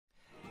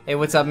Hey,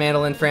 what's up,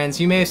 Mandolin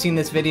friends? You may have seen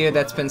this video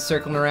that's been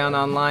circling around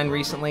online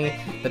recently.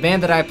 The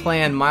band that I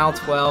play in, Mile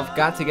 12,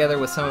 got together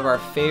with some of our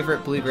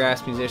favorite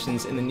bluegrass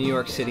musicians in the New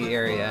York City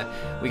area.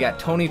 We got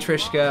Tony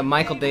Trischka,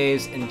 Michael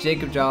Daves, and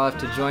Jacob Jolliff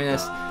to join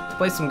us to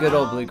play some good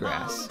old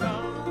bluegrass.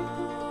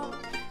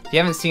 If you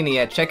haven't seen it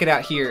yet, check it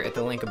out here at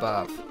the link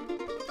above.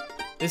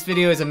 This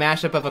video is a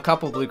mashup of a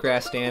couple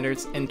bluegrass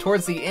standards, and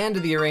towards the end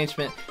of the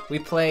arrangement, we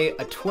play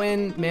a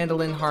twin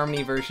mandolin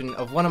harmony version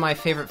of one of my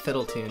favorite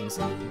fiddle tunes,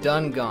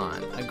 Done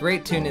Gone, a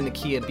great tune in the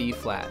key of B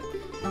flat.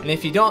 And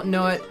if you don't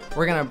know it,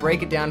 we're gonna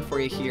break it down for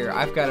you here.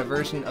 I've got a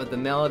version of the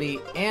melody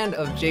and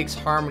of Jake's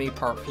harmony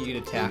part for you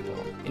to tackle.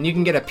 And you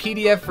can get a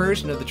PDF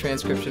version of the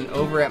transcription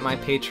over at my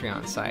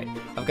Patreon site.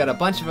 I've got a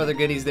bunch of other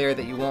goodies there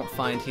that you won't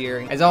find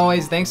here. As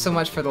always, thanks so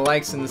much for the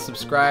likes and the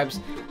subscribes.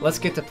 Let's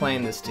get to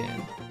playing this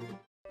tune.